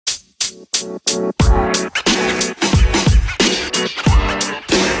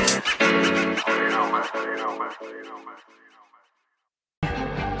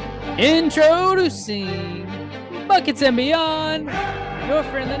Introducing Buckets and Beyond, your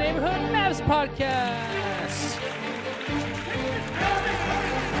friend in the neighborhood Mavs podcast.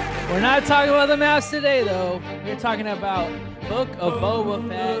 We're not talking about the Mavs today, though. We're talking about Book of Boba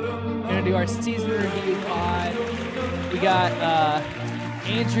Fett. We're going to do our season review pod. We got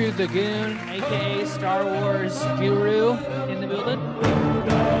Andrew the Goon, a.k.a. Star Wars Guru, in the building.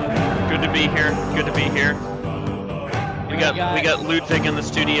 Good to be here. Good to be here. We got Ludwig in the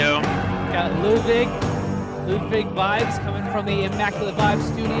studio. Got Ludwig vibes coming from the Immaculate Vibes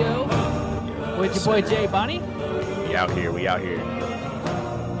studio with your boy Jay Bonnie. We out here.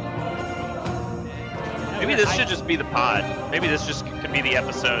 Maybe this should just be the pod. Maybe this just could be the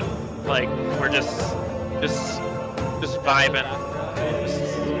episode. Like we're just vibing.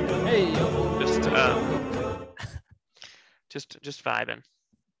 Hey, just vibing.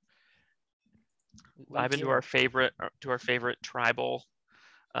 Vibing to our favorite tribal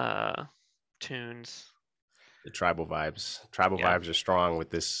tunes. The tribal vibes. Vibes are strong with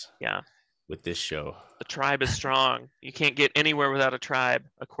this. Yeah. With this show. The tribe is strong. You can't get anywhere without a tribe,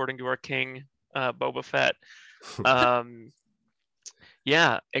 according to our king, Boba Fett.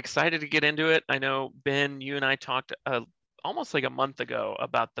 Yeah, excited to get into it. I know, Ben, you and I talked almost like a month ago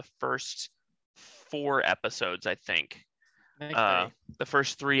about the first 4 episodes, I think. The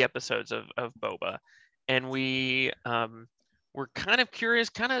first 3 episodes of Boba. And we were kind of curious,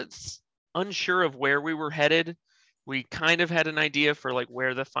 kind of unsure of where we were headed. We kind of had an idea for like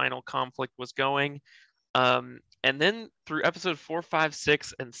where the final conflict was going. And then through episode 4, 5,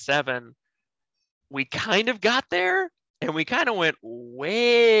 6, and 7, we kind of got there and we kind of went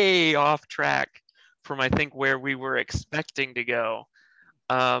way off track from, I think, where we were expecting to go.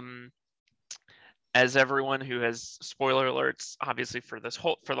 As everyone who has spoiler alerts, obviously for the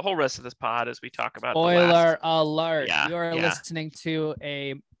whole rest of this pod, as we talk about spoiler alert. Yeah, You're listening to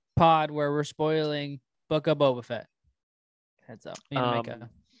a pod where we're spoiling Book of Boba Fett. Heads up. We need to make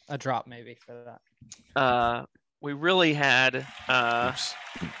a drop maybe for that. We really had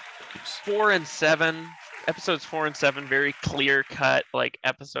 4 and 7 episodes, 4 and 7, very clear cut like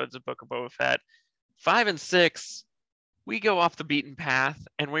episodes of Book of Boba Fett. 5 and 6. We go off the beaten path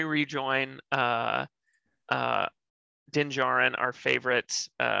and we rejoin Din Djarin, our favorite,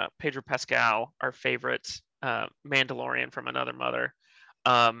 Pedro Pascal, our favorite Mandalorian from another mother.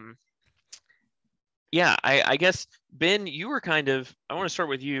 Yeah, I guess, Ben, you were I want to start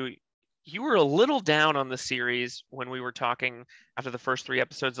with you. You were a little down on the series when we were talking after the first 3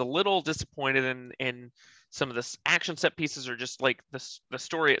 episodes, a little disappointed in some of the action set pieces or just like the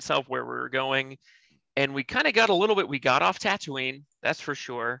story itself, where we were going. And we kind of got we got off Tatooine, that's for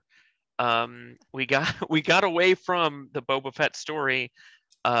sure. We got away from the Boba Fett story.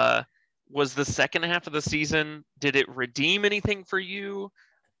 Was the second half of the season, did it redeem anything for you?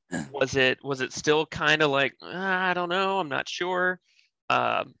 Was it still kind of like, I don't know, I'm not sure.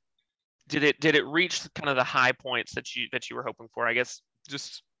 Did it reach kind of the high points that you were hoping for? I guess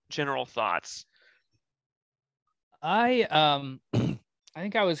just general thoughts. I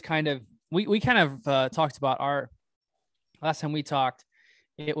think I was kind of. We kind of talked about our last time we talked.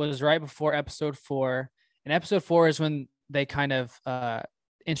 It was right before episode 4, and episode 4 is when they kind of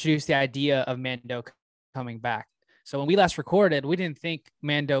introduced the idea of Mando coming back. So when we last recorded, we didn't think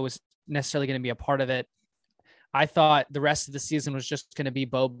Mando was necessarily going to be a part of it. I thought the rest of the season was just going to be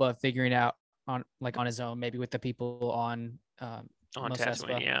Boba figuring out on his own, maybe with the people on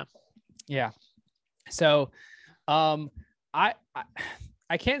Tatooine. Yeah. So,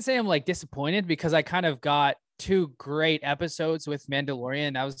 I can't say I'm like disappointed because I kind of got 2 great episodes with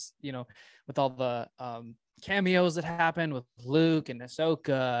Mandalorian. I was, with all the cameos that happened with Luke and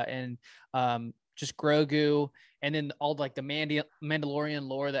Ahsoka and just Grogu, and then all like the Mandalorian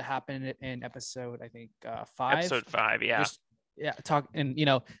lore that happened in episode, I think 5. Episode 5, yeah. Talk and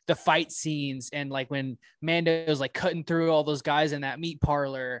the fight scenes and like when Mando's like cutting through all those guys in that meat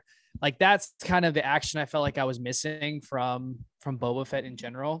parlor. Like that's kind of the action I felt like I was missing from Boba Fett in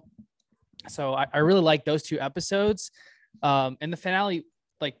general. So I really like those 2 episodes. And the finale,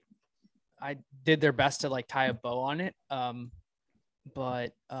 like I did their best to like tie a bow on it.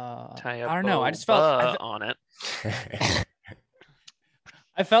 But I don't know. I just felt on it.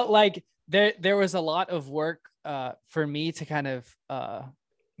 I felt like there was a lot of work for me to kind of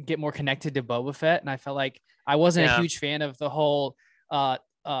get more connected to Boba Fett. And I felt like I wasn't a huge fan of the whole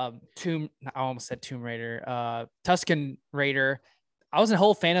I almost said Tomb Raider, Tusken Raider. I wasn't a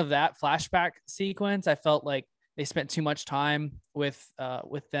whole fan of that flashback sequence. I felt like they spent too much time with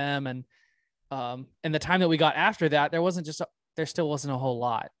them, and And the time that we got after that, there still wasn't a whole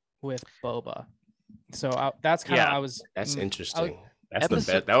lot with Boba. So that's kind of, Yeah. I was, That's I interesting. was, That's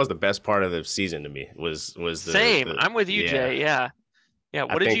the best. That was the best part of the season to me. Was Same. the I'm with you, yeah. Jay. Yeah. Yeah.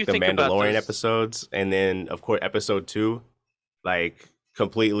 I What did you think the think about Mandalorian those? episodes, and then of course episode 2, like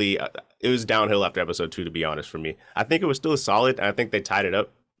completely. It was downhill after episode 2, to be honest, for me. I think it was still solid. And I think they tied it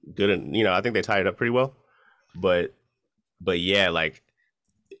up good, and I think they tied it up pretty well. But yeah, like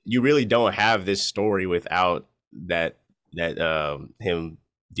you really don't have this story without that him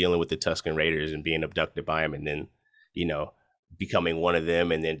dealing with the Tusken Raiders and being abducted by him, and then becoming one of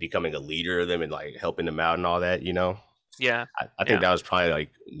them, and then becoming a leader of them, and like helping them out and all that. Yeah. I think that was probably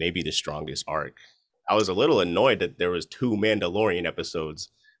like maybe the strongest arc. I was a little annoyed that there was 2 Mandalorian episodes.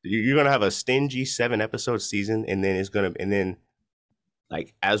 You're gonna have a stingy 7-episode season, and then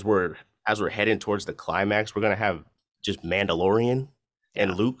like as we're heading towards the climax, we're gonna have just Mandalorian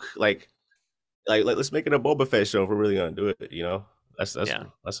and Luke. Like let's make it a Boba Fett show if we're really gonna do it.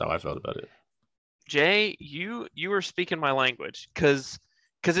 That's how I felt about it. Jay, you were speaking my language because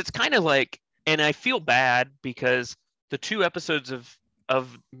it's kind of like, and I feel bad because the 2 episodes of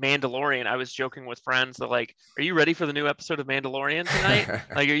Mandalorian, I was joking with friends that like, are you ready for the new episode of Mandalorian tonight?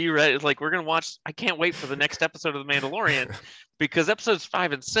 Like, are you ready? Like, we're gonna watch. I can't wait for the next episode of the Mandalorian because episodes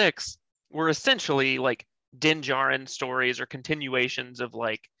 5 and 6 were essentially like Din Djarin stories or continuations of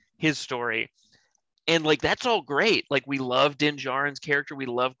like his story. And like that's all great. Like we love Din Djarin's character, we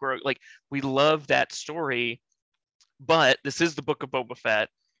love we love that story. But this is the Book of Boba Fett.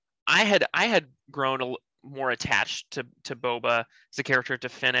 I had grown more attached to Boba as a character, to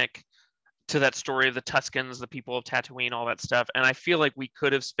Finnick, to that story of the Tuskens, the people of Tatooine, all that stuff. And I feel like we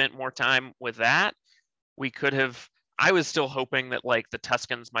could have spent more time with that. We could have. I was still hoping that like the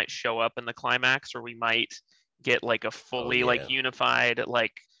Tuskens might show up in the climax, or we might get like a fully like unified,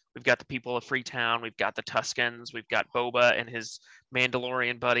 like we've got the people of Freetown, we've got the Tuskens, we've got Boba and his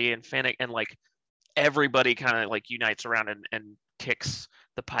Mandalorian buddy and Finnick, and like everybody kind of like unites around and kicks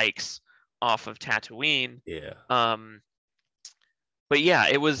the Pikes off of Tatooine. Yeah. But yeah,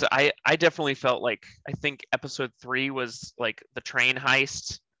 it was. I definitely felt like, I think episode 3 was like the train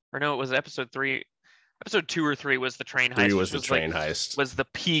heist, or no, it was episode 3. Episode 2 or 3 was the train heist. 3 was the train heist. Was the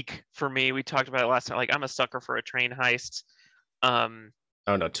peak for me. We talked about it last time. Like I'm a sucker for a train heist. Oh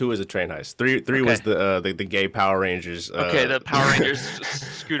no, 2 is a train heist. 3 okay. was the gay Power Rangers. Okay, the Power Rangers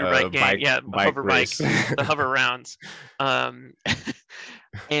scooter bike gang. Yeah, hover bikes, the hover rounds. And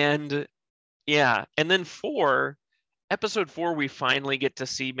yeah, and then episode 4, we finally get to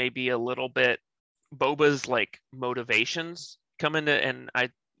see maybe a little bit Boba's like motivations come into, and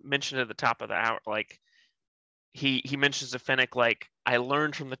I mentioned at the top of the hour, like he mentions to Finnick, like, I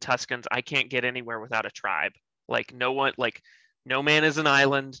learned from the Tuskens, I can't get anywhere without a tribe. Like no one, like no man is an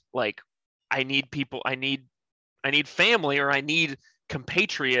island. Like I need people, I need family, or I need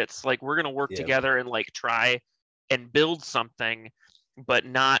compatriots. Like we're gonna work together and like try and build something, but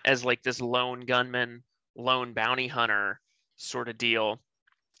not as like this lone gunman, lone bounty hunter sort of deal.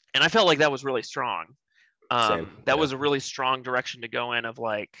 And I felt like that was really strong. That was a really strong direction to go in, of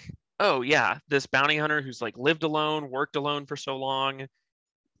like, oh yeah, this bounty hunter who's like lived alone, worked alone for so long,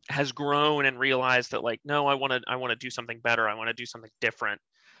 has grown and realized that like, no, I want to do something better. I want to do something different.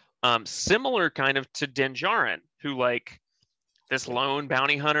 Similar kind of to Din Djarin, who like this lone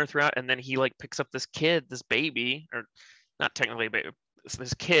bounty hunter throughout, and then he like picks up this kid, this baby, or not technically a baby,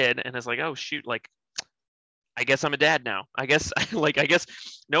 this kid, and is like, oh shoot, like I guess I'm a dad now. I guess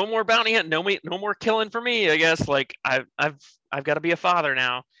no more bounty hunt, no more killing for me. I guess like I've got to be a father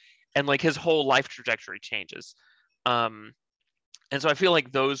now, and like his whole life trajectory changes. And so I feel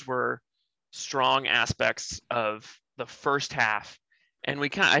like those were strong aspects of the first half, and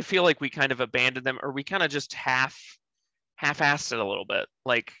I feel like we kind of abandoned them, or we kind of just half-assed it a little bit.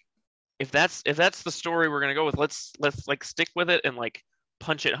 Like if that's the story we're gonna go with, let's like stick with it and like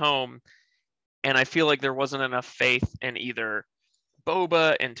punch it home. And I feel like there wasn't enough faith in either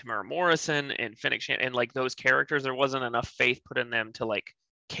Boba and Tamara Morrison and Finnick and like those characters. There wasn't enough faith put in them to like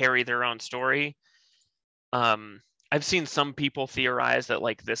carry their own story. I've seen some people theorize that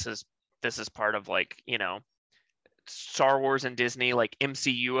like this is part of like, Star Wars and Disney like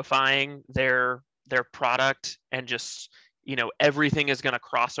MCU-ifying their product, and just everything is going to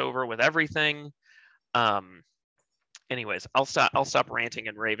cross over with everything. Anyways, I'll stop ranting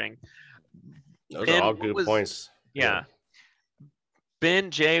and raving. Those are all good points. Yeah. Ben,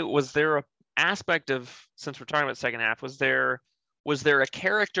 Jay, was there a aspect of, since we're talking about the second half, was there a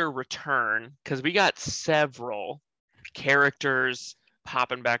character return? Because we got several characters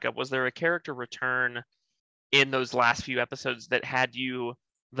popping back up. Was there a character return in those last few episodes that had you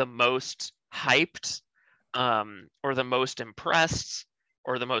the most hyped, or the most impressed,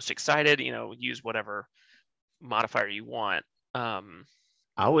 or the most excited. Use whatever modifier you want.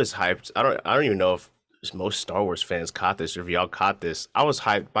 I was hyped. I don't even know if most Star Wars fans caught this or if y'all caught this. I was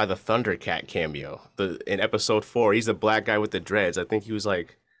hyped by the Thundercat cameo. In episode 4, he's the black guy with the dreads. I think he was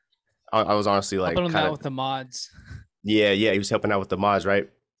like, I was honestly like Helping him kind out of, with the mods. yeah, he was helping out with the mods, right?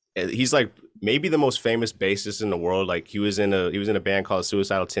 He's like maybe the most famous bassist in the world. Like he was in a band called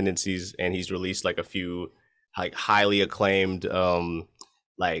Suicidal Tendencies, and he's released like a few like highly acclaimed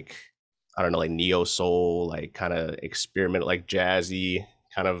like I don't know, like neo soul, like kind of experimental, like jazzy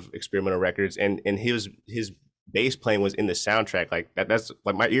kind of experimental records, and his bass playing was in the soundtrack. Like that's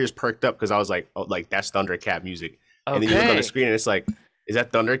like my ears perked up because I was like, oh, like that's Thundercat music. And then you look on the Okay. screen and it's like, is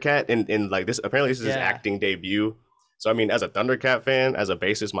that Thundercat? And like this, apparently this is his Yeah. acting debut. So I mean, as a Thundercat fan, as a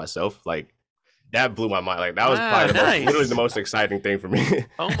bassist myself, like that blew my mind. Like that was Wow, probably nice. literally the most exciting thing for me.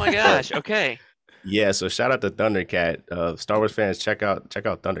 Oh my gosh. Okay. Yeah, so shout out to Thundercat. Star Wars fans, check out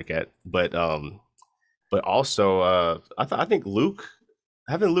Thundercat. But also I think Luke,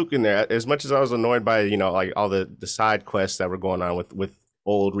 having Luke in there, as much as I was annoyed by, like all the side quests that were going on with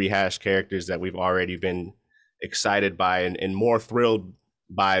old rehashed characters that we've already been excited by and more thrilled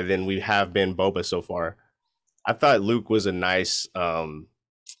by than we have been Boba so far. I thought Luke was a nice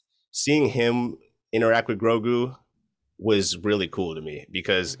seeing him interact with Grogu was really cool to me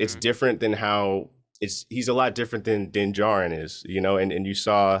because it's different than how he's a lot different than Din Djarin is, and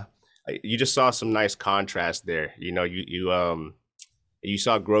you just saw some nice contrast there. You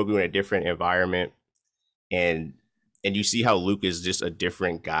saw Grogu in a different environment, and you see how Luke is just a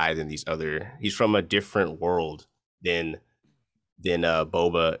different guy than he's from a different world than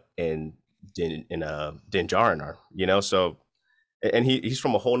Boba and Din Djarin are, so and he's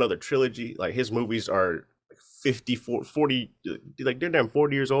from a whole nother trilogy. Like his movies are 54 40, like they're damn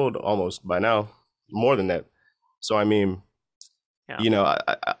 40 years old almost by now, more than that. So I mean, Yeah.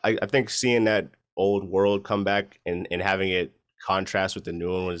 I think seeing that old world come back and having it contrast with the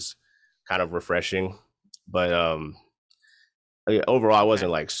new one was kind of refreshing. But overall I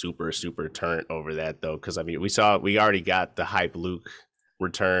wasn't like super turnt over that though, because I mean we already got the hype Luke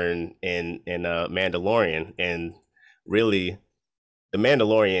return in Mandalorian, and really the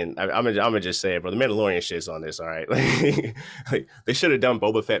Mandalorian, I'm gonna just say it, bro. The Mandalorian shits on this, all right? Like they should have done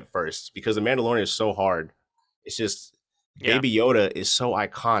Boba Fett first because the Mandalorian is so hard. It's just Baby Yoda is so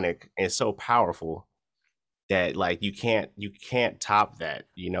iconic and so powerful that like you can't top that,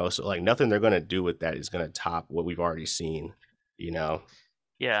 So like nothing they're gonna do with that is gonna top what we've already seen,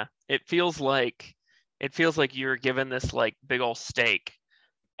 Yeah. It feels like you're given this like big old steak,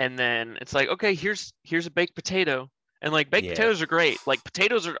 and then it's like, okay, here's a baked potato. And like baked potatoes are great. Like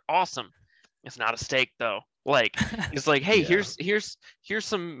potatoes are awesome. It's not a steak though. Like it's like, hey, here's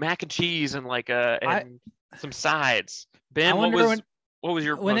some mac and cheese and like some sides. Ben, what was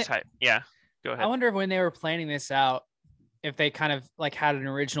your most hype? Yeah, go ahead. I wonder if when they were planning this out, if they kind of like had an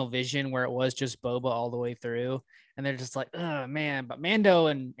original vision where it was just Boba all the way through, and they're just like, oh man, but Mando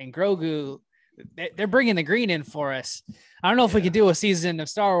and Grogu, they're bringing the green in for us. I don't know if we could do a season of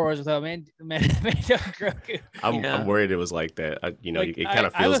Star Wars without Mando and Grogu. I'm worried it was like that. It kind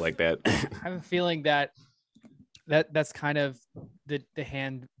of feels like that. I have a feeling that's kind of the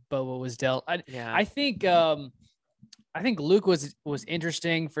hand Boba was dealt. I think Luke was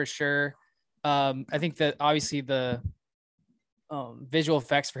interesting for sure. I think that obviously the visual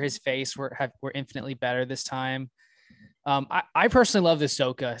effects for his face were infinitely better this time. I personally love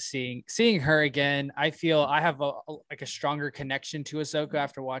Ahsoka. Seeing her again, I feel I have a stronger connection to Ahsoka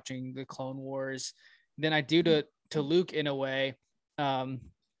after watching the Clone Wars than I do to Luke in a way.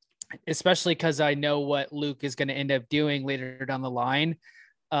 Especially because I know what Luke is going to end up doing later down the line.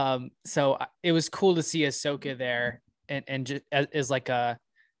 So it was cool to see Ahsoka there and just as like a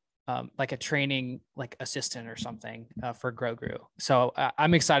training like assistant or something for Grogu. So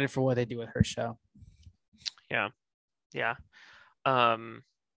I'm excited for what they do with her show. Yeah.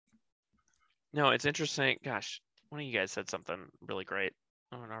 No, it's interesting. Gosh, one of you guys said something really great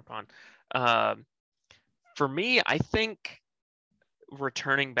on Arpon. For me, I think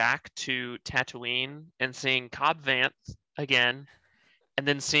returning back to Tatooine and seeing Cobb Vanth again, and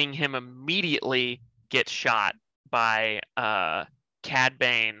then seeing him immediately get shot by Cad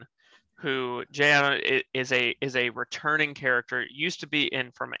Bane, who is a returning character. Used to be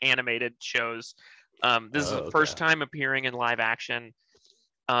from animated shows. This is the first time appearing in live action.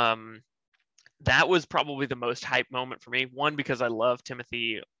 That was probably the most hype moment for me. One, because I love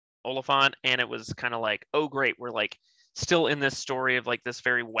Timothy Oliphant, and it was kind of like, oh great, we're like still in this story of like this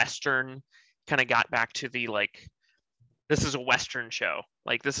very Western, kind of got back to the like this is a Western show.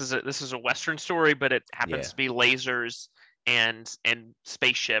 Like this is a Western story, but it happens to be lasers and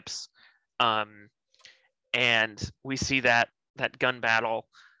spaceships. And we see that gun battle.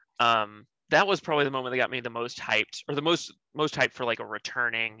 That was probably the moment that got me the most hyped, or the most hyped for like a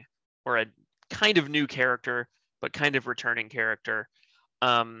returning or a kind of new character, but kind of returning character.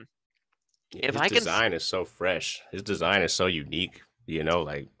 His design is so fresh. His design is so unique.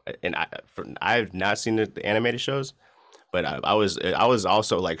 Like, and I've not seen the animated shows, but I was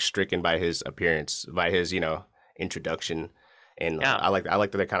also like stricken by his appearance, by his introduction, and I like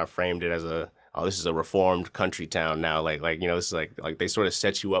that they kind of framed it as this is a reformed country town now. Like this is like they sort of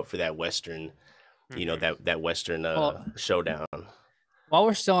set you up for that Western, that Western showdown. While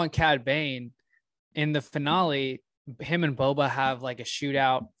we're still on Cad Bane, in the finale, him and Boba have like a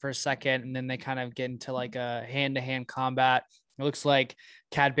shootout for a second, and then they kind of get into like a hand-to-hand combat. It looks like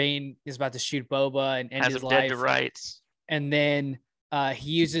Cad Bane is about to shoot Boba and end his life. Dead to rights. And then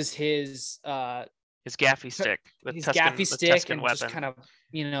he uses his gaffy stick, and just kind of,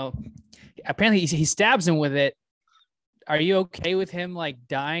 apparently he stabs him with it. Are you okay with him like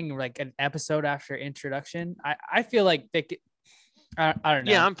dying like an episode after introduction? I feel like I don't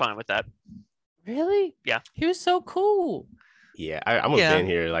know. Yeah, I'm fine with that. Really? Yeah. He was so cool. Yeah, I'm with Ben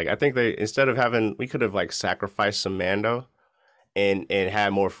here. Like, I think instead of we could have like sacrificed some Mando and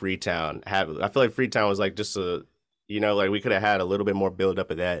had more Freetown. I feel like Freetown was like just like we could have had a little bit more build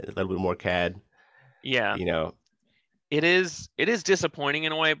up of that, a little bit more Cad. Yeah. It is disappointing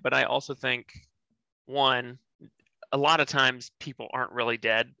in a way, but I also think a lot of times people aren't really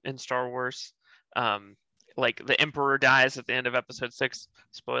dead in Star Wars. Like the Emperor dies at the end of episode 6.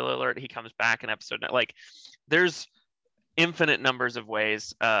 Spoiler alert, he comes back in episode 9. Like there's infinite numbers of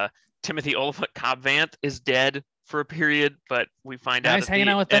ways. Timothy Oliphant Cobb Vanth is dead for a period, but we find out he's hanging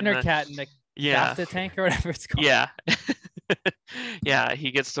out with Thundercat in the Bacta tank or whatever it's called. Yeah. Yeah,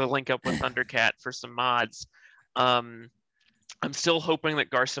 he gets to link up with Thundercat for some mods. I'm still hoping that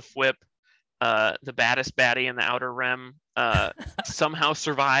Garsa Fwip, the baddest baddie in the Outer Rim, somehow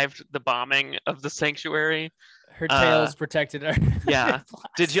survived the bombing of the sanctuary. Her tails protected her. Yeah.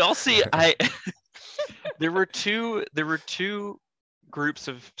 Did y'all see? There were two groups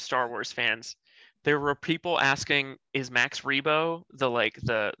of Star Wars fans. There were people asking, "Is Max Rebo the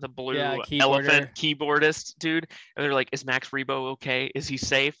blue elephant keyboardist dude?" And they're like, "Is Max Rebo okay? Is he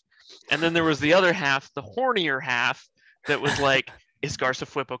safe?" And then there was the other half, the hornier half, that was like, "Is Garsa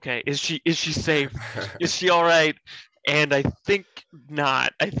Fwip okay? Is she safe? Is she all right?" And I think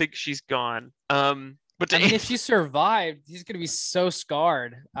not. I think she's gone. But if she survived, he's gonna be so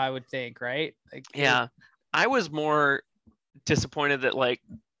scarred, I would think, right? Like, yeah. I was more disappointed that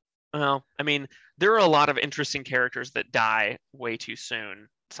there are a lot of interesting characters that die way too soon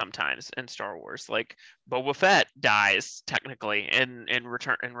sometimes in Star Wars. Like Boba Fett dies technically in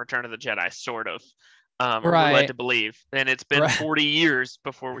Return of the Jedi, sort of. We're led to believe, and it's been 40 years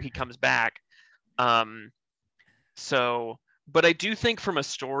before he comes back. But I do think from a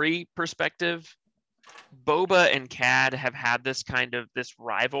story perspective, Boba and Cad have had this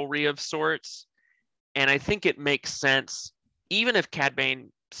rivalry of sorts, and I think it makes sense, even if Cad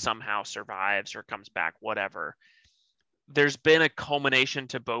Bane somehow survives or comes back, whatever. There's been a culmination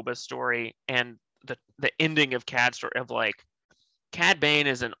to Boba's story and the ending of Cad's story of like, Cad Bane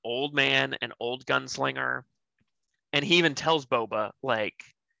is an old man, an old gunslinger, and he even tells Boba, like,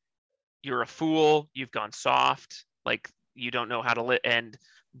 "You're a fool, you've gone soft, like you don't know how to live." And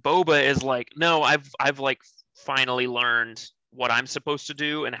Boba is like, "No, I've like finally learned what I'm supposed to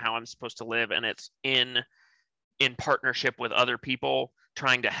do and how I'm supposed to live, and it's in partnership with other people,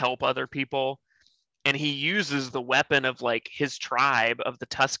 trying to help other people." And he uses the weapon of like his tribe of the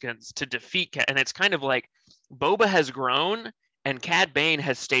Tuscans to defeat Cad. And it's kind of like Boba has grown and Cad Bane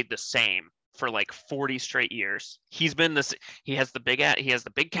has stayed the same for like 40 straight years. He's been this. He has the big hat. He has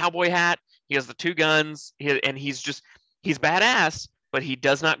the big cowboy hat. He has the 2 guns. And he's badass. But he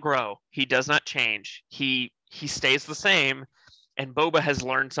does not grow. He does not change. He stays the same. And Boba has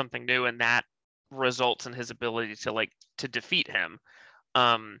learned something new, and that results in his ability to defeat him.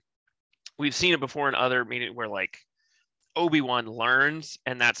 We've seen it before in other meetings where like Obi-Wan learns,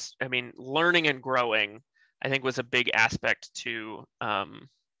 and that's, learning and growing, I think, was a big aspect to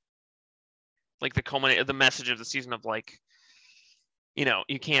like the message of the season of like,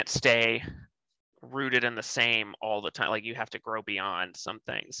 you can't stay rooted in the same all the time. Like you have to grow beyond some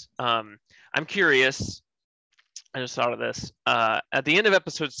things. I'm curious. I just thought of this. At the end of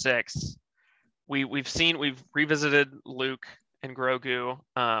episode 6, we've revisited Luke and Grogu,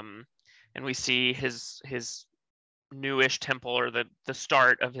 and we see his newish temple, or the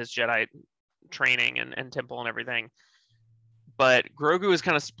start of his Jedi training and temple and everything. But Grogu is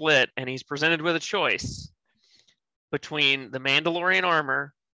kind of split, and he's presented with a choice between the Mandalorian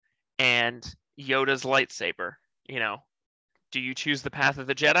armor and Yoda's lightsaber. You know, do you choose the path of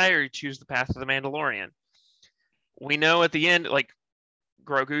the Jedi or you choose the path of the Mandalorian? We know at the end, like,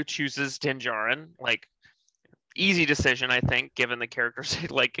 Grogu chooses Din Djarin, like, easy decision, I think, given the characters.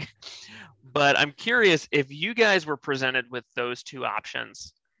 Like, but I'm curious if you guys were presented with those two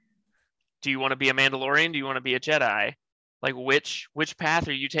options. Do you want to be a Mandalorian? Do you want to be a Jedi? Like, which path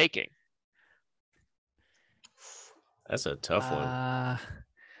are you taking? That's a tough one.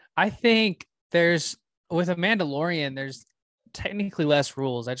 I think with a Mandalorian, there's technically less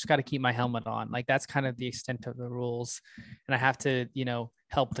rules. I just got to keep my helmet on. Like, that's kind of the extent of the rules, and I have to,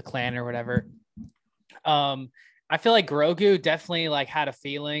 help the clan or whatever. I feel like Grogu definitely like had a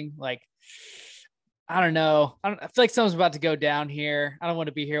feeling like, I don't know. I feel like something's about to go down here. I don't want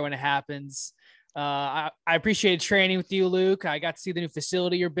to be here when it happens. I appreciated training with you, Luke. I got to see the new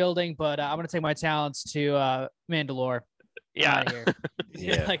facility you're building, but I'm going to take my talents to Mandalore. Yeah.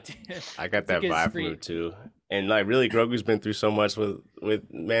 Yeah. I got that vibe from him too. And like, really, Grogu's been through so much with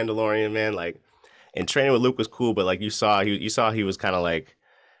Mandalorian, man. Like, and training with Luke was cool, but like you saw he was kind of like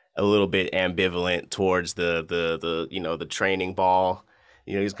a little bit ambivalent towards the training ball.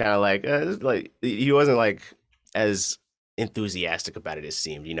 He's kind of like he wasn't like as enthusiastic about it as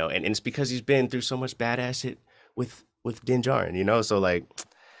seemed, and it's because he's been through so much badass shit with Din Djarin, so like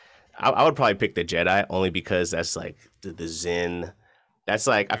I would probably pick the Jedi only because that's like the Zen. That's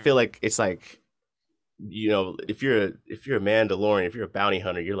like, I feel like it's like, if you're a Mandalorian, if you're a bounty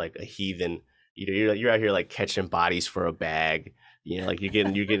hunter, you're like a heathen. You're out here like catching bodies for a bag. Like you're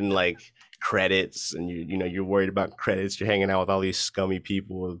getting like credits, and you're worried about credits. You're hanging out with all these scummy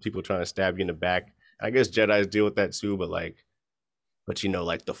people trying to stab you in the back. I guess Jedis deal with that too, but like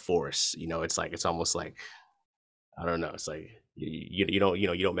the Force, it's like, it's almost like, I don't know. It's like you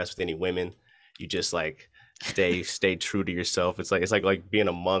don't mess with any women. You just like stay true to yourself. It's like being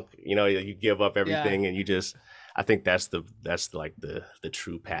a monk. You give up everything, and you just. I think that's the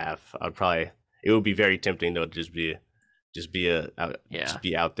true path. It would be very tempting though to just be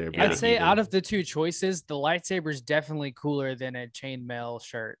out there. I'd say out of the two choices, the lightsaber is definitely cooler than a chainmail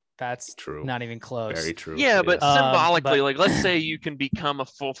shirt. That's true. Not even close. Very true. Yeah, but symbolically, like, let's say you can become a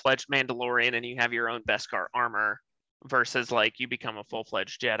full-fledged Mandalorian and you have your own Beskar armor, versus like you become a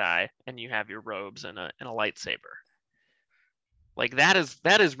full-fledged Jedi and you have your robes and a lightsaber. Like that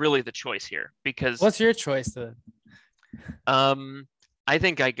is really the choice here, because what's your choice then?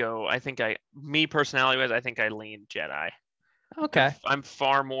 Me personality-wise, I think I lean Jedi. Okay. I'm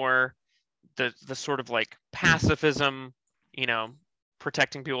far more the sort of like pacifism,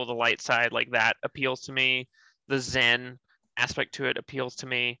 protecting people with the light side, like that appeals to me. The Zen aspect to it appeals to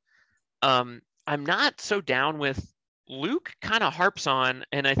me. I'm not so down with Luke kind of harps on,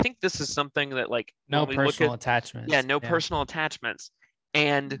 and I think this is something that like no personal attachments. Yeah, personal attachments.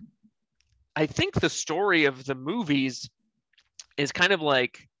 And I think the story of the movies is kind of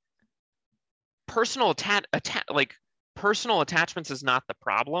like personal attachments is not the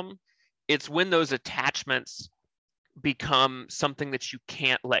problem. It's when those attachments become something that you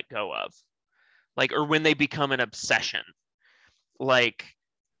can't let go of, like, or when they become an obsession. Like,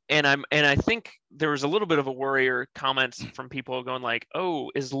 and I think there was a little bit of a worry or comments from people going like, oh,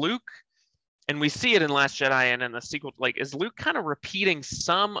 is Luke, and we see it in Last Jedi and in the sequel, like, is Luke kind of repeating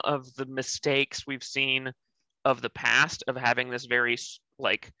some of the mistakes we've seen of the past, of having this very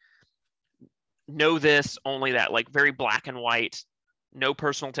like, know this, only that, like very black and white, no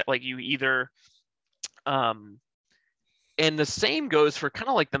personal, like you either, and the same goes for kind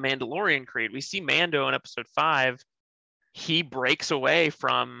of like the Mandalorian creed. We see Mando in episode 5. He breaks away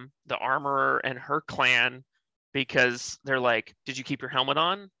from the armorer and her clan because they're like, did you keep your helmet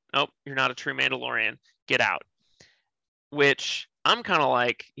on? Nope, you're not a true Mandalorian. Get out. Which I'm kind of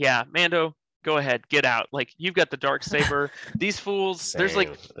like, yeah, Mando, go ahead, get out. Like, you've got the dark saber. These fools,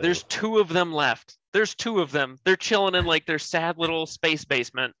 there's 2 of them left. There's 2 of them. They're chilling in like their sad little space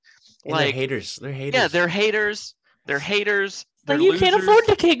basement. And like, they're haters. Yeah, they're haters. They're haters. They're like, you losers. can't afford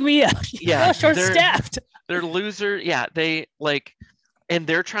to kick me out. Yeah, short-staffed. They're losers. Yeah, they like, and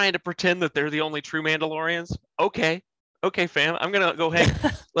they're trying to pretend that they're the only true Mandalorians. Okay, fam, I'm gonna go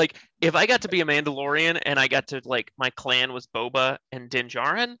ahead. Like, if I got to be a Mandalorian and I got to, like, my clan was Boba and Din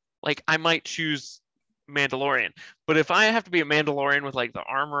Djarin, like, I might choose Mandalorian. But if I have to be a Mandalorian with like the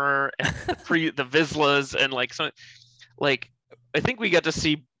armor and the Vizslas and like some, like, I think we got to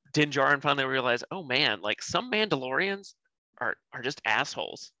see Din Djarin finally realize, oh man, like some Mandalorians are just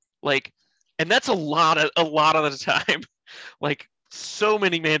assholes. Like, and that's a lot of the time. Like, so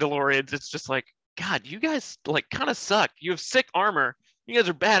many Mandalorians, it's just like, God, you guys like kind of suck. You have sick armor. You guys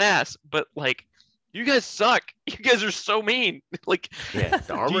are badass, but like you guys suck. You guys are so mean. Like, Yeah,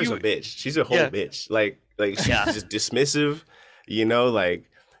 the armor's a bitch. She's a whole Yeah. bitch. Like she's Yeah. just dismissive, you know, like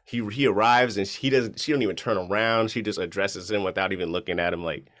he arrives and she don't even turn around. She just addresses him without even looking at him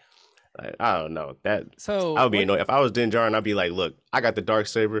like I don't know. That So I would be annoyed. If I was Din Djarin, I'd be like, look, I got the dark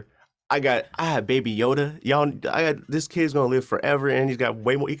saber. I had Baby Yoda. This kid's gonna live forever, and he's got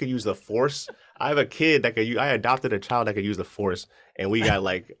way more. He could use the Force. I have a kid that I adopted a child that could use the Force, and we got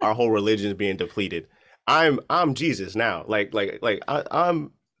like our whole religion's being depleted. I'm Jesus now.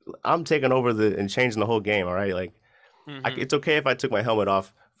 I'm taking over and changing the whole game. All right, like it's okay if I took my helmet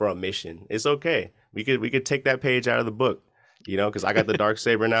off for a mission. It's okay. We could take that page out of the book, you know, because I got the dark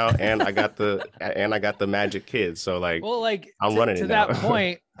saber now, and I got the magic kid. So like, well, like I'm running to it now. that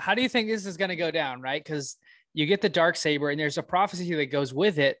point, how do you think this is going to go down? Right, because you get the dark saber, and there's a prophecy that goes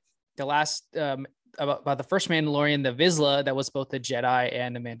with it. The last about the first Mandalorian, the Vizsla, that was both a Jedi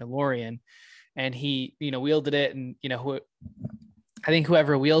and a Mandalorian, and he wielded it, and I think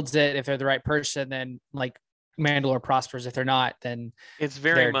whoever wields it, if they're the right person, then like Mandalore prospers. If they're not, then it's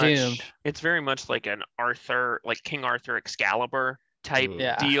very much doomed. It's very much like an Arthur, like King Arthur Excalibur type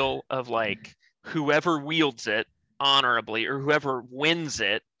deal of like whoever wields it honorably or whoever wins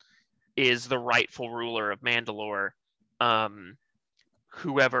it is the rightful ruler of Mandalore.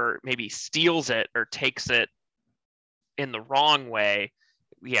 Whoever maybe steals it or takes it in the wrong way,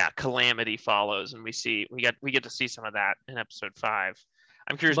 calamity follows, and we get to see some of that in episode 5.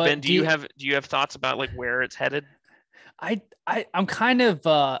 I'm curious, But Ben, do you have thoughts about like where it's headed? I'm kind of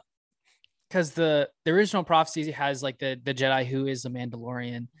because the original prophecy has like the Jedi who is the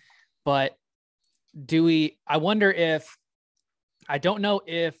Mandalorian, but I wonder if I don't know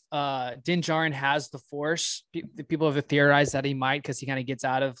if Din Djarin has the Force. People have theorized that he might, because he kind of gets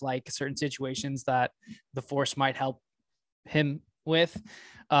out of like certain situations that the Force might help him with.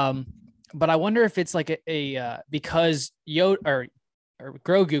 But I wonder if it's like a because Yoda or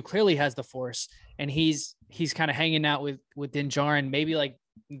Grogu clearly has the Force, and he's kind of hanging out with Din Djarin. Maybe like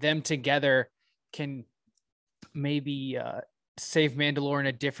them together can maybe save Mandalore in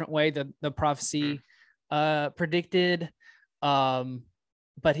a different way than the prophecy predicted.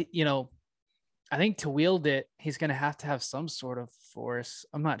 But I think to wield it, he's gonna have to have some sort of Force.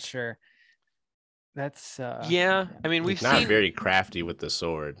 I'm not sure. That's I mean, he's not very crafty with the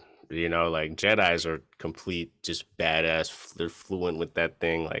sword. You know, like Jedis are complete, just badass. They're fluent with that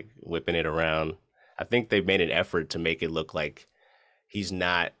thing, like whipping it around. I think they've made an effort to make it look like he's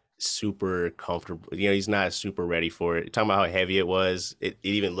not super comfortable. You know, he's not super ready for it. Talking about how heavy it was. It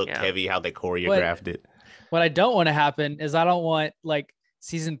even looked heavy, how they choreographed it. What I don't want to happen is I don't want like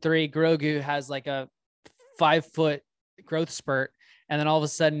season 3, Grogu has like a 5-foot growth spurt, and then all of a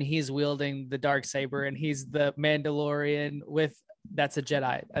sudden he's wielding the darksaber and he's the Mandalorian that's a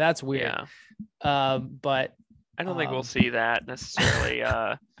Jedi. That's weird. But I don't think we'll see that necessarily.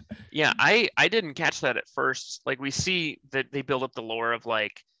 I didn't catch that at first. Like we see that they build up the lore of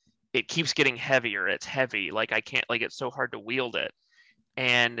like it keeps getting heavier. It's heavy. Like I can't, like it's so hard to wield it.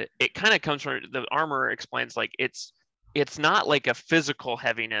 And it kind of comes from the armor explains like it's not like a physical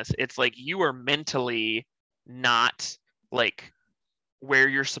heaviness. It's like you are mentally not like where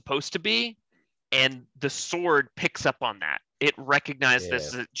you're supposed to be, and the sword picks up on that. It recognized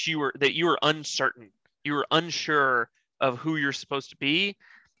this that you were uncertain. You were unsure of who you're supposed to be,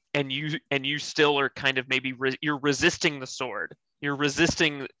 and you still are kind of maybe you're resisting the sword. You're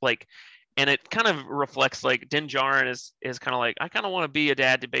resisting like. And it kind of reflects like Din Djarin is kind of like, I kind of want to be a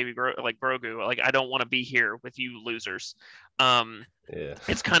dad to baby Grogu. Like, I don't want to be here with you losers.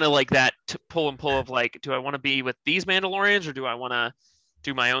 It's kind of like that pull and pull of like, do I want to be with these Mandalorians or do I want to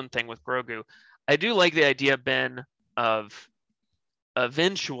do my own thing with Grogu? I do like the idea, Ben, of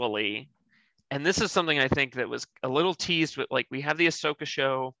eventually, and this is something I think that was a little teased with, like, we have the Ahsoka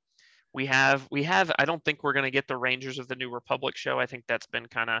show. We have, I don't think we're going to get the Rangers of the New Republic show. I think that's been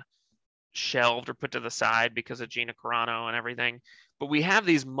kind of shelved or put to the side because of Gina Carano and everything. But we have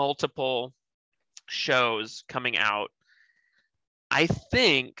these multiple shows coming out. I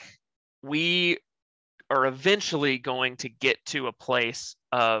think we are eventually going to get to a place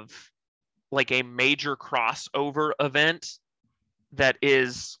of like a major crossover event that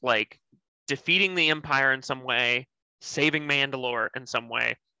is like defeating the Empire in some way, saving Mandalore in some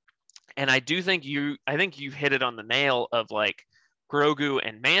way. And I think you've hit it on the nail of like Grogu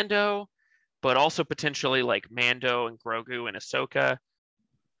and Mando, but also potentially like Mando and Grogu and Ahsoka,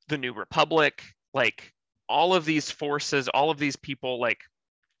 the New Republic, like all of these forces, all of these people like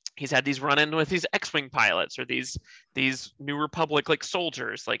he's had these run-ins with these X-wing pilots or these New Republic like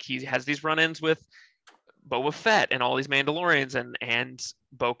soldiers. Like he has these run-ins with Boba Fett and all these Mandalorians and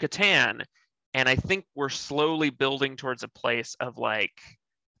Bo-Katan. And I think we're slowly building towards a place of like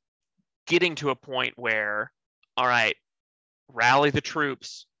getting to a point where, all right, rally the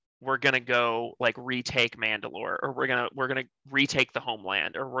troops. We're gonna go like retake Mandalore, or we're gonna retake the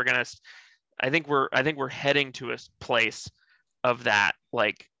homeland, or we're gonna. I think we're heading to a place of that,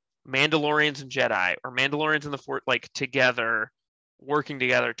 like Mandalorians and Jedi, or Mandalorians and the Fort, like together, working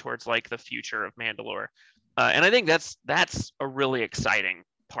together towards like the future of Mandalore. And I think that's a really exciting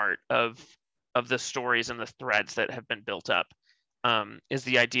part of the stories and the threads that have been built up. Is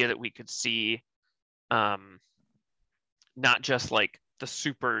the idea that we could see not just like the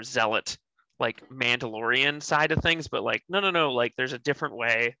super zealot like Mandalorian side of things, but like no, like there's a different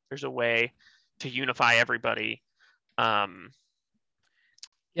way. There's a way to unify everybody. Yeah,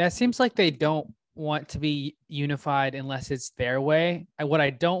 it seems like they don't want to be unified unless it's their way. What I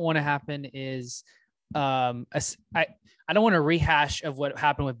don't want to happen is I don't want to rehash of what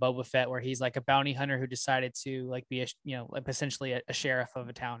happened with Boba Fett, where he's like a bounty hunter who decided to like be like essentially a sheriff of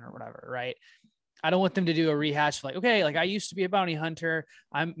a town or whatever, right? I don't want them to do a rehash of like, okay, like I used to be a bounty hunter,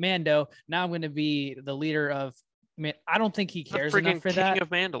 I'm Mando, now I'm going to be the leader of. I don't think he cares enough for that. King of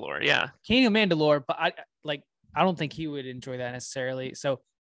Mandalore, yeah, King of Mandalore, but I don't think he would enjoy that necessarily. So,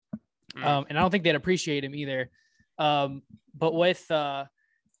 and I don't think they'd appreciate him either. But with that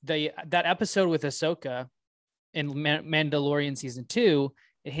episode with Ahsoka in Mandalorian season 2,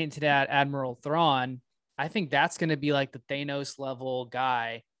 it hinted at Admiral Thrawn. I think that's going to be like the Thanos level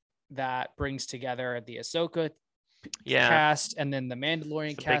guy that brings together the Ahsoka cast and then the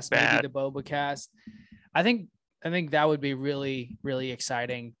Mandalorian cast, maybe the Boba cast. I think that would be really, really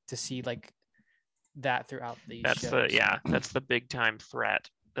exciting to see like that throughout the shows. That's the big time threat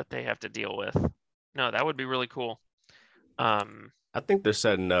that they have to deal with. No, that would be really cool. I think they're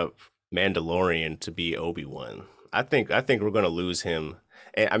setting up Mandalorian to be Obi-Wan. I think we're gonna lose him.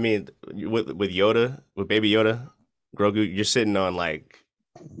 And I mean, with Yoda, with Baby Yoda, Grogu, you're sitting on like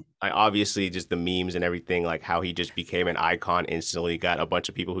obviously just the memes and everything, like how he just became an icon instantly, got a bunch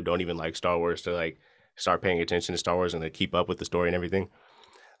of people who don't even like Star Wars to like start paying attention to Star Wars and to keep up with the story and everything.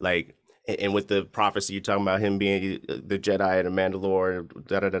 Like, and with the prophecy you're talking about him being the Jedi and a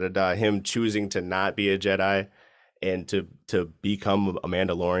Mandalore, him choosing to not be a Jedi and to become a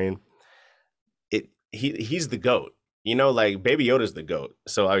Mandalorian, he's the GOAT. You know, like Baby Yoda's the GOAT.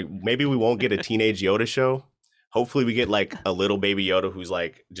 So maybe we won't get a teenage Yoda show. Hopefully we get like a little Baby Yoda who's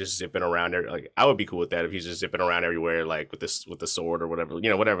like just zipping around there. Like I would be cool with that if he's just zipping around everywhere, like with the sword or whatever,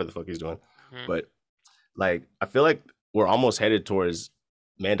 whatever the fuck he's doing. Mm-hmm. But like I feel like we're almost headed towards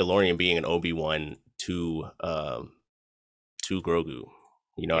Mandalorian being an Obi-Wan to Grogu.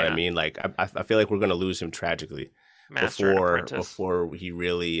 You know what I mean? Like I feel like we're gonna lose him tragically before he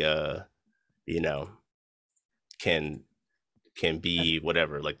really can be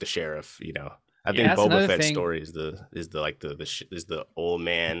whatever, like the sheriff. I think Boba Fett's story is the old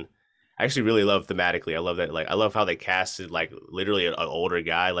man. I actually really love thematically. I love that. Like I love how they casted like literally an older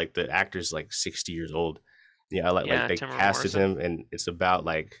guy. Like the actor's like 60 years old. Yeah, like they casted him, and it's about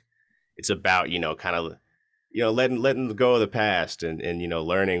kind of letting go of the past and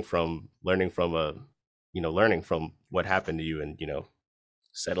learning from what happened to you and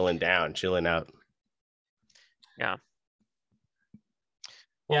settling down, chilling out. Yeah.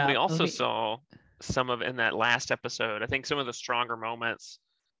 Well, we also saw some of in that last episode. I think some of the stronger moments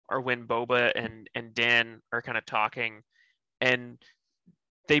are when Boba and Din are kind of talking, and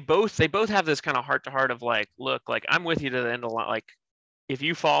they both have this kind of heart to heart of like, look, like I'm with you to the end of the line. Like if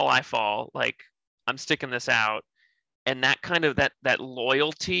you fall, I fall. Like I'm sticking this out, and that kind of that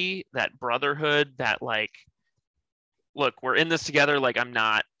loyalty, that brotherhood, that like, look, we're in this together. Like I'm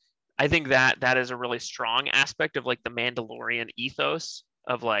not. I think that is a really strong aspect of like the Mandalorian ethos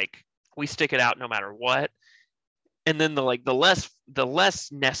of like we stick it out no matter what. And then the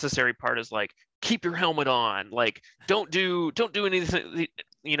less necessary part is like keep your helmet on, like don't do anything,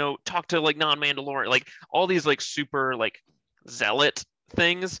 talk to like non-Mandalorian, like all these like super like zealot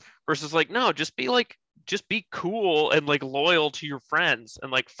things versus like no, just be cool and like loyal to your friends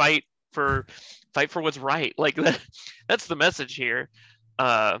and like fight for what's right. Like that's the message here.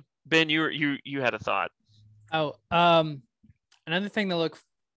 Ben, you had a thought. Another thing to look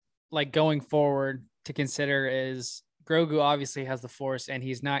like going forward to consider is Grogu obviously has the Force and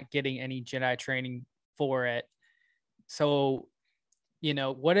he's not getting any Jedi training for it. So,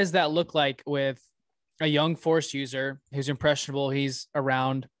 what does that look like with a young Force user who's impressionable? He's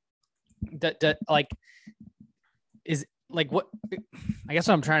around that like is like what I guess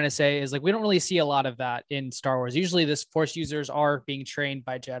what I'm trying to say is like we don't really see a lot of that in Star Wars. Usually this force users are being trained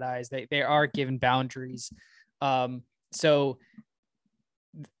by Jedis. They are given boundaries. So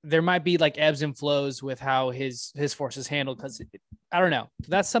there might be like ebbs and flows with how his force is handled, because I don't know.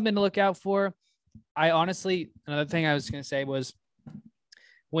 That's something to look out for. I honestly, another thing I was going to say was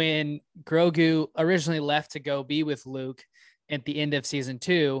when Grogu originally left to go be with Luke at the end of season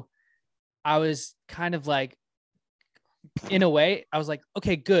 2, I was kind of like, in a way, I was like,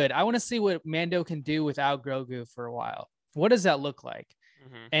 okay, good. I want to see what Mando can do without Grogu for a while. What does that look like?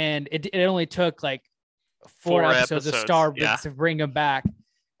 Mm-hmm. And it only took like four episodes of Star to bring him back.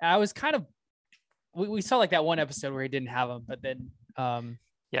 And I was kind of, we saw like that one episode where he didn't have him, but then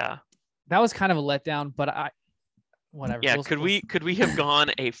that was kind of a letdown. But whatever. Yeah, could we have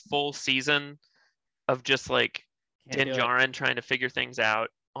gone a full season of just like Din Djarin trying to figure things out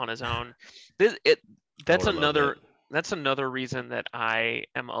on his own? That's another reason that I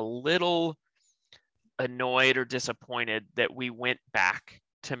am a little annoyed or disappointed that we went back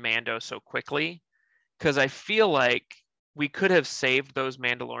to Mando so quickly, because I feel like we could have saved those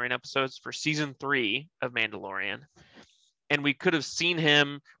Mandalorian episodes for season 3 of Mandalorian, and we could have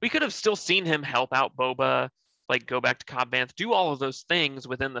still seen him help out Boba, like go back to Cobb Vanth, do all of those things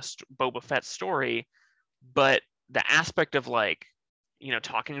within the Boba Fett story. But the aspect of like,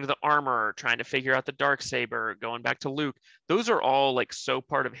 talking to the armorer, trying to figure out the Darksaber, going back to Luke, those are all like so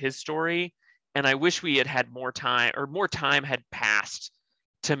part of his story. And I wish we had more time, or more time had passed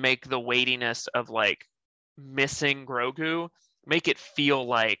to make the weightiness of like missing Grogu, make it feel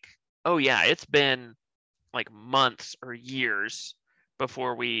like, oh yeah, it's been like months or years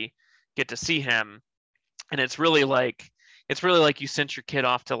before we get to see him. And it's really like you sent your kid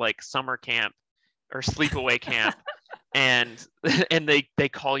off to like summer camp or sleepaway camp and they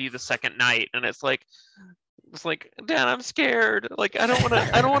call you the second night, and it's like, Dad, I'm scared. Like I don't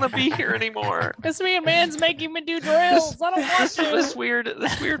want to be here anymore. This weird man's making me do drills. I don't want to. This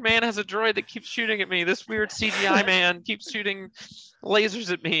weird man has a droid that keeps shooting at me. This weird CGI man keeps shooting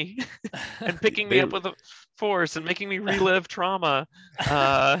lasers at me and picking me up with a force and making me relive trauma.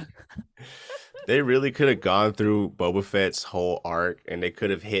 They really could have gone through Boba Fett's whole arc, and they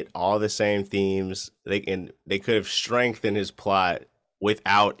could have hit all the same themes. They could have strengthened his plot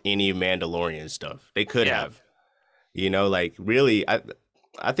without any Mandalorian stuff. They could have, like really.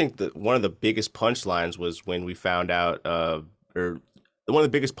 I think that one of the biggest punchlines was when we found out, or one of the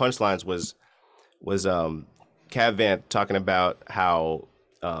biggest punchlines was Cav Vanth talking about how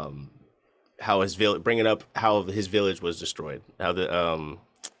his village, bringing up how his village was destroyed, how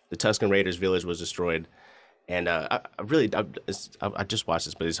the Tusken Raiders village was destroyed. And I just watched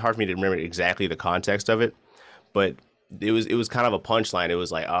this, but it's hard for me to remember exactly the context of it. But it was kind of a punchline. It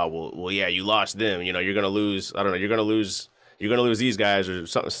was like, oh, well, yeah, you lost them. You're going to lose. I don't know. You're going to lose these guys, or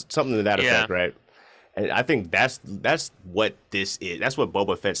something to that effect, right? And I think that's what this is. That's what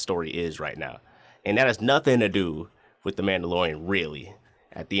Boba Fett's story is right now. And that has nothing to do with the Mandalorian, really,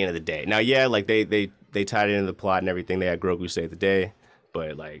 at the end of the day. Now, yeah, like they tied it into the plot and everything. They had Grogu save the day.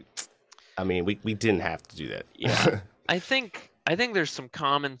 But like, I mean, we didn't have to do that. Yeah, I think there's some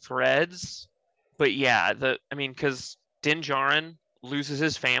common threads, but yeah, because Din Djarin loses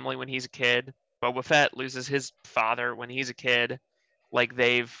his family when he's a kid. Boba Fett loses his father when he's a kid. Like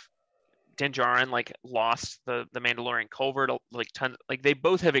Din Djarin like lost the Mandalorian culvert, like tons. Like they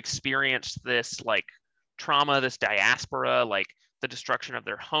both have experienced this like trauma, this diaspora, like the destruction of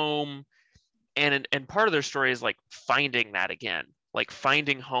their home, and part of their story is like finding that again. Like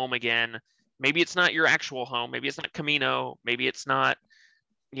finding home again. Maybe it's not your actual home. Maybe it's not Camino. Maybe it's not,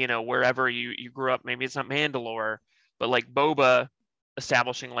 wherever you grew up. Maybe it's not Mandalore. But like Boba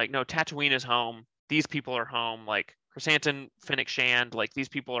establishing like, no, Tatooine is home. These people are home. Like Chrysanthemum, Fennec Shand, like these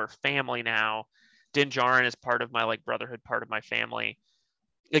people are family now. Din Djarin is part of my like brotherhood, part of my family.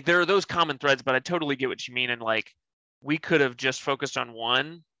 Like there are those common threads, but I totally get what you mean. And like we could have just focused on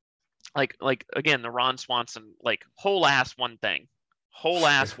one. Like again, the Ron Swanson, like whole ass one thing.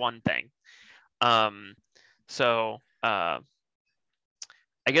 So I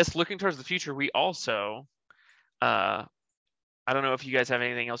guess looking towards the future, we also I don't know if you guys have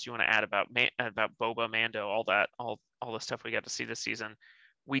anything else you want to add about Boba, Mando, all the stuff we got to see this season.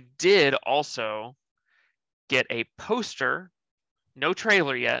 We did also get a poster, no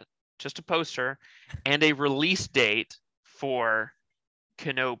trailer yet, just a poster, and a release date for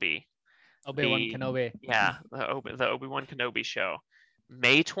Kenobi. Obi-Wan Kenobi. Yeah, the Obi-Wan Kenobi show.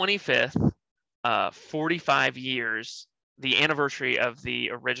 May 25th, 45 years, the anniversary of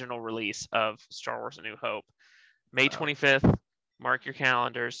the original release of Star Wars A New Hope. May 25th, mark your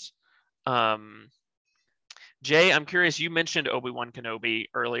calendars. Jay, I'm curious. You mentioned Obi-Wan Kenobi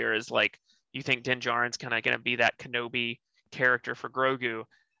earlier as like you think Din Djarin's kind of going to be that Kenobi character for Grogu.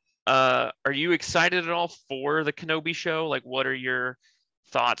 Are you excited at all for the Kenobi show? Like, what are your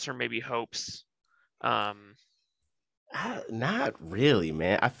thoughts or maybe hopes? Um, Not really,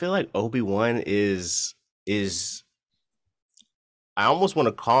 man. I feel like Obi-Wan is I almost want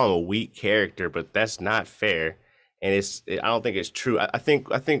to call him a weak character, but that's not fair. And I don't think it's true. I think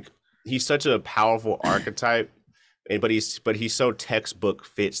he's such a powerful archetype, but he's so textbook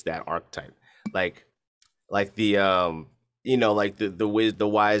fits that archetype. Like like the like the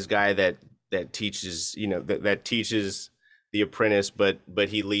wise guy that teaches, that teaches the apprentice, but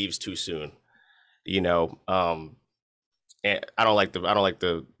he leaves too soon. You know, and I don't like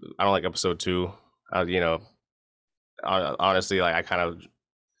episode 2. Honestly, like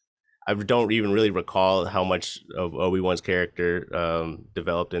I don't even really recall how much of Obi-Wan's character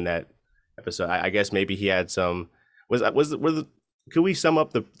developed in that episode. I guess maybe he had some. Could we sum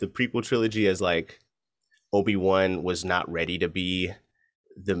up the prequel trilogy as like Obi-Wan was not ready to be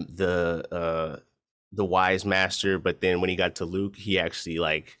the wise master, but then when he got to Luke, he actually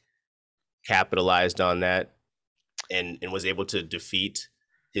like capitalized on that and was able to defeat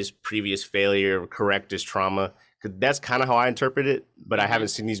his previous failure, correct his trauma. 'Cause that's kind of how I interpret it, but I haven't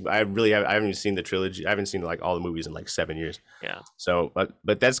seen these. I haven't even seen the trilogy. I haven't seen like all the movies in like 7 years. yeah. So,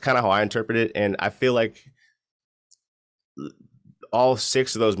 but that's kind of how I interpret it, and I feel like all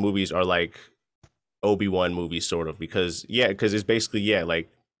 6 of those movies are like Obi-Wan movies, sort of, because it's basically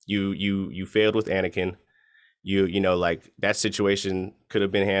like you failed with Anakin. Like that situation could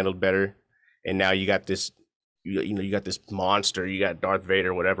have been handled better, and now you got this you got this monster, you got Darth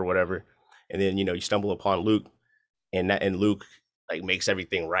Vader, whatever, and then you stumble upon Luke, and Luke like makes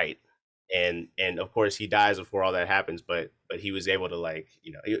everything right, and of course he dies before all that happens, but he was able to like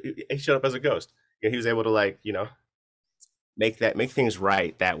he showed up as a ghost. He was able to like make things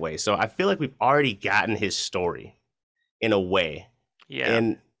right that way. So I feel like we've already gotten his story in a way,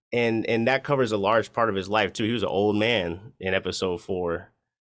 Yeah. and that covers a large part of his life too. He was an old man in episode 4,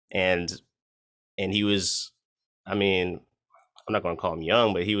 and he was, I mean, I'm not going to call him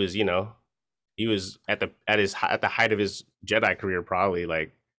young, but he was, he was at the height of his Jedi career, probably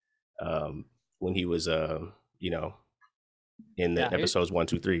like when he was in the episodes 1,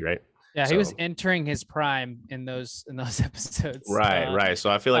 2, 3, right? Yeah, So, he was entering his prime in those episodes. Right. So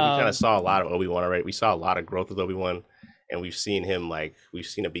I feel like we kind of saw a lot of Obi-Wan already. We saw a lot of growth with Obi-Wan, and we've seen him we've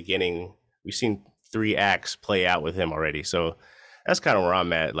seen a beginning. We've seen 3 acts play out with him already. So that's kind of where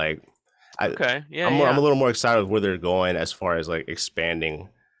I'm at. Like, Okay. Yeah. I'm yeah. a little more excited with where they're going as far as like expanding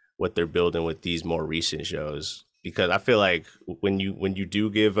what they're building with these more recent shows, because I feel like when you do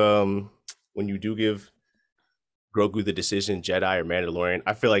give Grogu the Decision, Jedi or Mandalorian,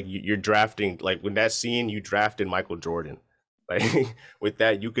 I feel like you're drafting, like when that scene, you drafted Michael Jordan. Like with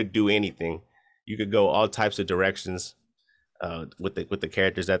that, you could do anything. You could go all types of directions with the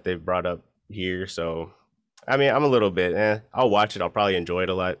characters that they've brought up here. So, I mean, I'm a little bit. I'll watch it. I'll probably enjoy it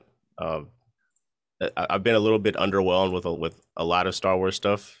a lot. I've been a little bit underwhelmed with a lot of Star Wars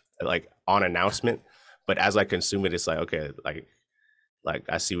stuff, like on announcement. But as I consume it, it's like, okay, like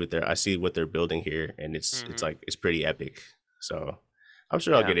I see what they're building here, and it's like it's pretty epic. So I'm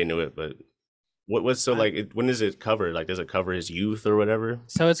sure I'll get into it. But what's so like? When does it cover? Like, does it cover his youth or whatever?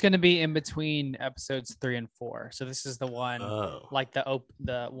 So it's going to be in between episodes 3 and 4. So this is the one, like the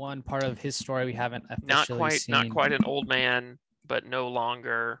one part of his story we haven't officially seen. Not quite an old man, but no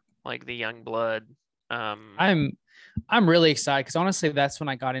longer like the young blood. I'm really excited because honestly, that's when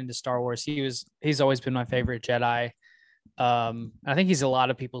I got into Star Wars. He's always been my favorite Jedi. I think he's a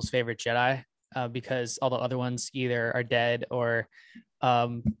lot of people's favorite Jedi because all the other ones either are dead or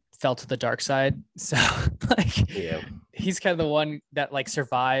fell to the dark side. So like, he's kind of the one that like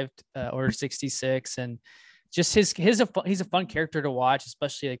survived Order 66, and just he's a fun character to watch,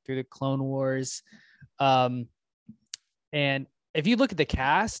 especially like through the Clone Wars. And if you look at the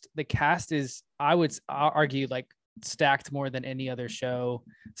cast is, I'll argue, like stacked more than any other show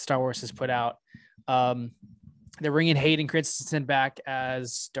Star Wars has put out. They're bringing Hayden Christensen back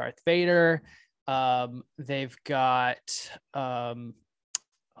as Darth Vader. They've got, oh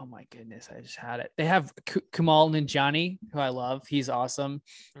my goodness, I just had it. They have Kumail Nanjiani, who I love. He's awesome.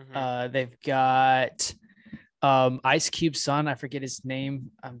 They've got Ice Cube's son. I forget his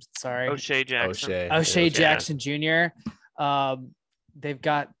name. I'm sorry. O'Shea Jackson. O'Shea Jackson Jr. They've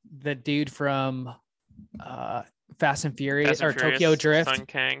got the dude from Fast and Furious, Tokyo Drift. Sun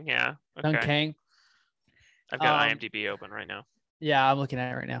Kang, yeah. Sun Kang. I've got IMDb open right now. Yeah, I'm looking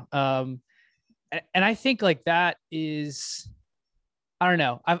at it right now. And I think like that is, I don't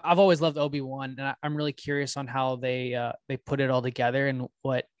know. I've always loved Obi-Wan, and I'm really curious on how they put it all together and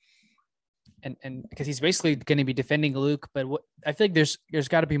what and because he's basically going to be defending Luke, but what I feel like there's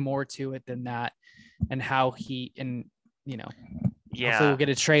got to be more to it than that, and how he and hopefully we'll get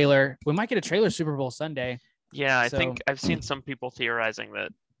a trailer. We might get a trailer Super Bowl Sunday. Yeah, I think I've seen some people theorizing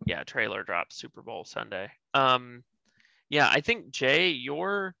that trailer drops Super Bowl Sunday. Yeah, I think Jay,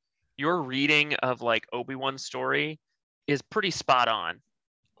 your reading of like Obi-Wan's story is pretty spot on.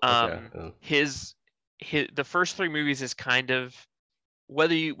 His the first 3 movies is kind of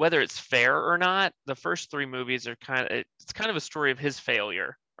whether it's fair or not, the first 3 movies are it's kind of a story of his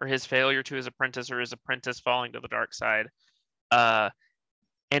failure to his apprentice or his apprentice falling to the dark side.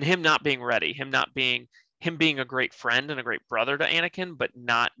 And him not being ready, him being a great friend and a great brother to Anakin, but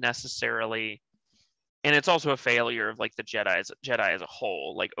not necessarily. And it's also a failure of like the Jedi as a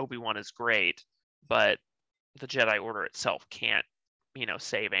whole. Like Obi-Wan is great, but the Jedi Order itself can't,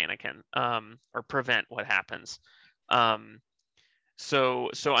 save Anakin, or prevent what happens. So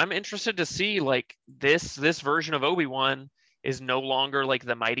I'm interested to see like this version of Obi-Wan is no longer like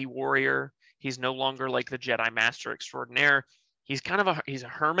the mighty warrior. He's no longer like the Jedi Master Extraordinaire. He's he's a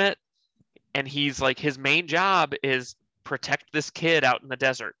hermit, and he's like his main job is protect this kid out in the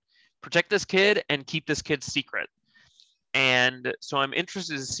desert. Protect this kid and keep this kid secret. And so I'm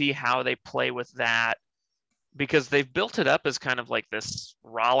interested to see how they play with that, because they've built it up as kind of like this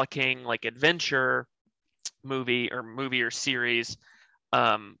rollicking like adventure movie or series.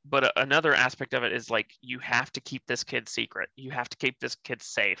 But another aspect of it is like you have to keep this kid secret. You have to keep this kid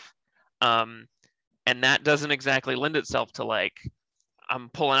safe. And that doesn't exactly lend itself to like I'm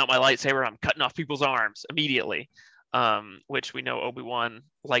pulling out my lightsaber, I'm cutting off people's arms immediately. Which we know Obi-Wan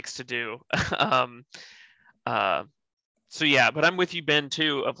likes to do. So yeah, but I'm with you, Ben,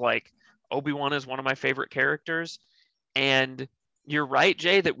 too, of like Obi-Wan is one of my favorite characters. And you're right,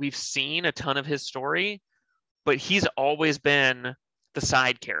 Jay, that we've seen a ton of his story, but he's always been the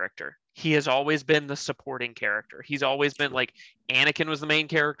side character. He has always been the supporting character. He's always been like Anakin was the main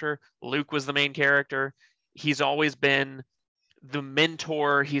character, Luke was the main character. He's always been the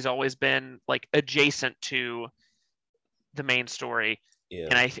mentor. He's always been like adjacent to the main story.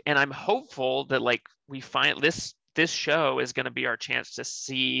 Yeah. And I'm hopeful that like we find this show is going to be our chance to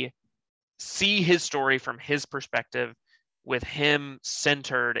see his story from his perspective, with him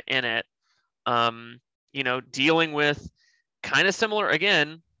centered in it. Dealing with kind of similar,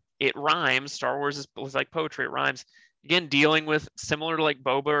 again, it rhymes. Star Wars is like poetry, it rhymes. Again, dealing with similar to like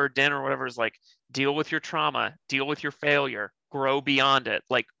Boba or Din or whatever, is like deal with your trauma, deal with your failure, grow beyond it,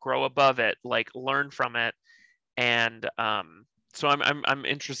 like grow above it, like learn from it. And so I'm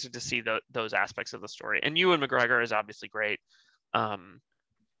interested to see those aspects of the story. And Ewan McGregor is obviously great. So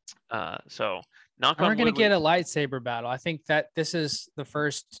knock on wood. We're gonna get a lightsaber battle. I think that this is the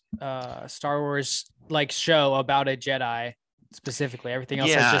first Star Wars like show about a Jedi specifically. Everything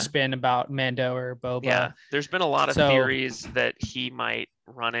else has just been about Mando or Boba. Yeah, there's been a lot of theories that he might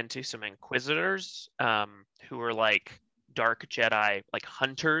run into some Inquisitors who are like dark Jedi, like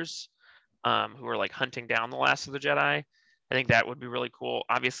hunters, who are like hunting down the last of the Jedi. I think that would be really cool.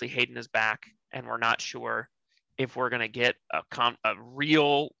 Obviously, Hayden is back, and we're not sure if we're going to get a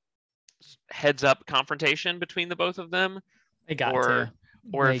real heads-up confrontation between the both of them, or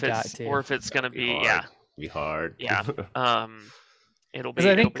if it's going to be hard. Yeah. It'll be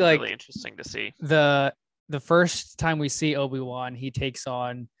like, really interesting to see. The first time we see Obi-Wan, he takes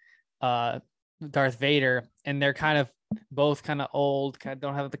on Darth Vader, and they're kind of both kind of old,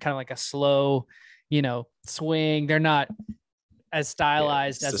 don't have the kind of like a slow, swing. They're not as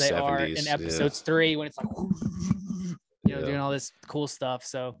stylized as they 70s, are in episodes 3 when it's like, doing all this cool stuff.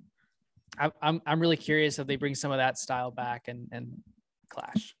 So I'm really curious if they bring some of that style back and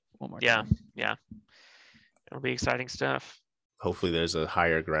clash one more time. Yeah. It'll be exciting stuff. Hopefully there's a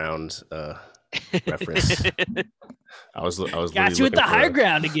higher ground reference. I was got really you at the higher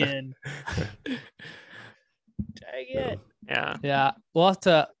ground again. Dang it. Yeah. We'll have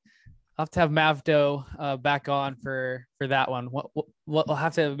to have Mavdo back on for that one. We'll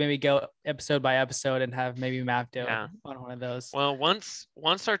have to maybe go episode by episode and have maybe Mavdo on one of those. Well, once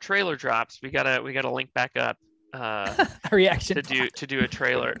our trailer drops, we gotta link back up a reaction to do a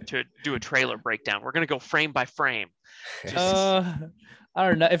trailer breakdown. We're gonna go frame by frame. I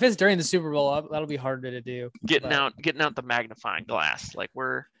don't know if it's during the Super Bowl. That'll be harder to do. Getting out the magnifying glass. Like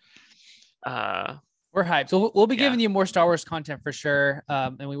we're hyped. So we'll be giving you more Star Wars content for sure.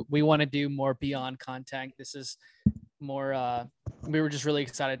 And we want to do more Beyond content. This is more. We were just really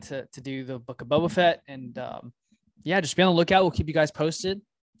excited to do the Book of Boba Fett, and just be on the lookout. We'll keep you guys posted.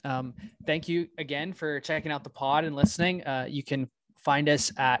 Thank you again for checking out the pod and listening. You can find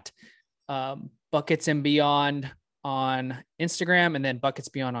us at Buckets and Beyond on Instagram, and then Buckets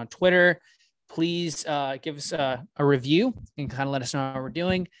Beyond on Twitter. Please give us a review and kind of let us know how we're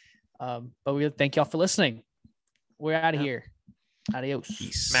doing. But we thank y'all for listening. We're out of here. Adios.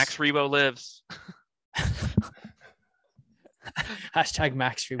 Peace. Max Rebo lives. Hashtag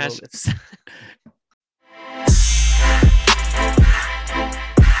Max Rebo lives.